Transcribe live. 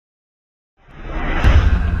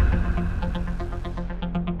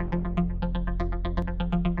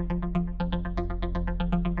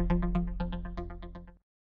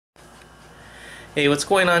Hey, what's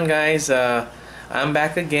going on, guys? I'm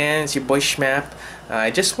back again. It's your boy Schmap.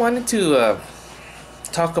 I just wanted to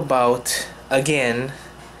talk about again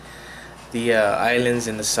the islands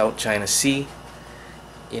in the South China Sea.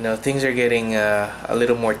 You know, things are getting a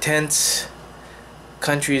little more tense.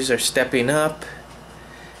 Countries are stepping up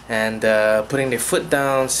and putting their foot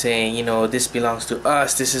down, saying, you know, this belongs to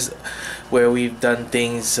us. This is where we've done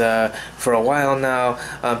things for a while now.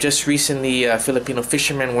 Just recently, Filipino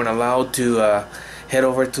fishermen weren't allowed to head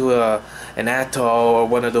over to an atoll or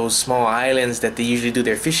one of those small islands that they usually do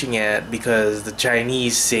their fishing at, because the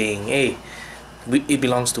Chinese saying, hey, it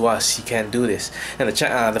belongs to us, you can't do this. And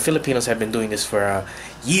the Filipinos have been doing this for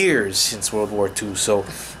years, since World War II. So,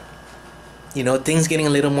 you know, things getting a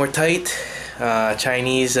little more tight.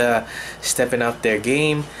 Chinese stepping up their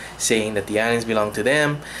game, saying that the islands belong to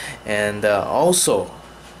them. And also,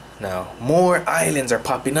 now more islands are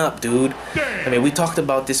popping up, dude. I mean, we talked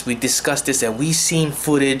about this, we discussed this, and we seen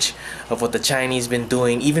footage of what the Chinese been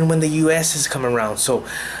doing even when the US has come around. So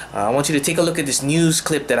I want you to take a look at this news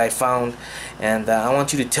clip that I found, and I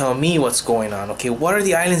want you to tell me what's going on. Okay, what are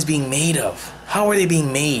the islands being made of? How are they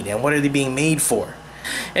being made, and what are they being made for?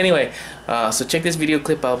 Anyway, so check this video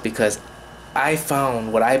clip out, because I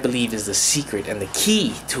found what I believe is the secret and the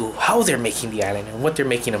key to how they're making the island and what they're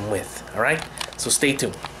making them with. Alright, so stay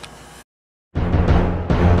tuned.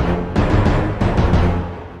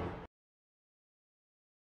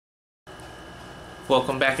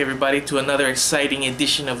 Welcome back, everybody, to another exciting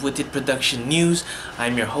edition of WYTYD Production News.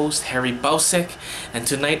 I'm your host, Harry Bausek, and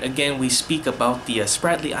tonight again we speak about the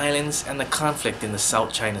Spratly Islands and the conflict in the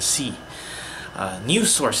South China Sea.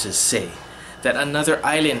 News sources say that another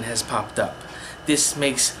island has popped up. This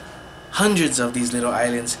makes hundreds of these little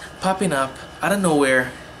islands popping up out of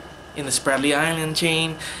nowhere in the Spratly Island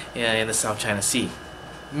chain in the South China Sea.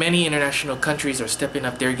 Many international countries are stepping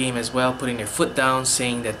up their game as well, putting their foot down,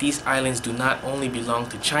 saying that these islands do not only belong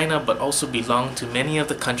to China but also belong to many of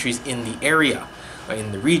the countries in the area or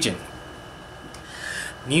in the region.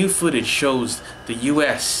 New footage shows the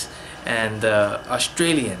US and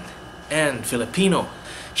Australian and Filipino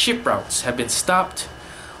ship routes have been stopped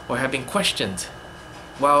or have been questioned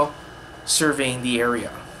while surveying the area.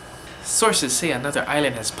 Sources say another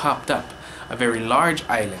island has popped up, a very large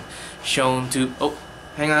island shown to... Oh,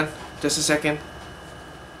 hang on just a second.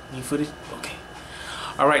 New footage? Okay.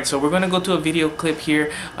 Alright, so we're going to go to a video clip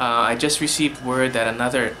here. I just received word that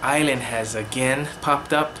another island has again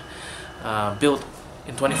popped up, built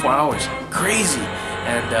in 24 hours. Crazy!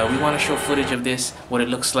 And we want to show footage of this, what it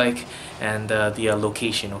looks like, and the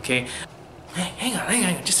location, okay? Hey, hang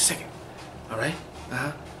on, just a second. Alright?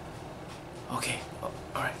 Okay.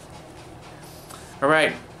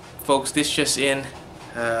 Alright, folks, this just in.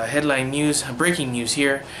 Headline news, breaking news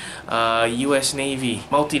here. US Navy,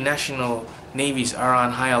 multinational navies are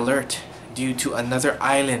on high alert due to another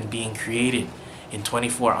island being created in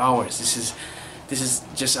 24 hours. This is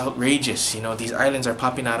just outrageous. You know, these islands are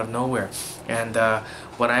popping out of nowhere. And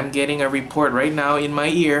what I'm getting a report right now in my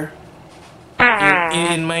ear,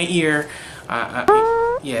 in my ear,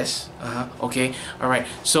 yes, okay, all right.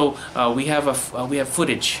 So we have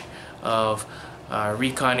footage of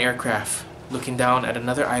recon aircraft looking down at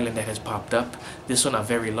another island that has popped up. This one a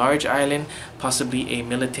very large island, possibly a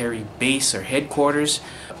military base or headquarters.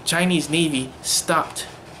 Chinese Navy stopped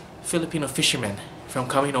Filipino fishermen from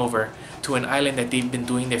coming over to an island that they've been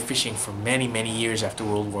doing their fishing for many years after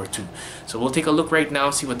World War II. So we'll take a look right now,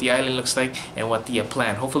 see what the island looks like and what the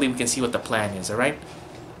plan. Hopefully we can see what the plan is, alright?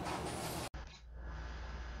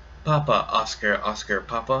 Papa, Oscar,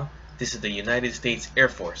 Papa. This is the United States Air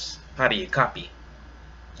Force. How do you copy?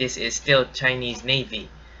 This is still Chinese Navy.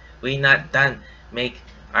 We not done make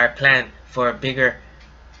our plan for bigger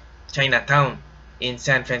Chinatown in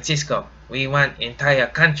San Francisco. We want entire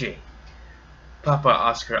country. Papa,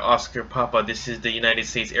 Oscar, Papa. This is the United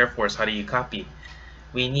States Air Force. How do you copy?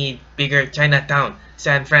 We need bigger Chinatown.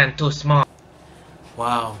 San Fran too small.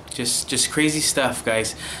 Wow, just crazy stuff,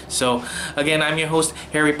 guys. So again, I'm your host,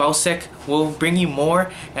 Harry Bausek. We'll bring you more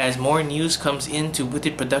as more news comes into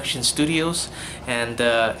WYTYD Production Studios, and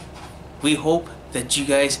we hope that you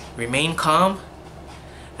guys remain calm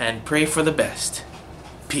and pray for the best.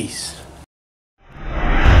 Peace.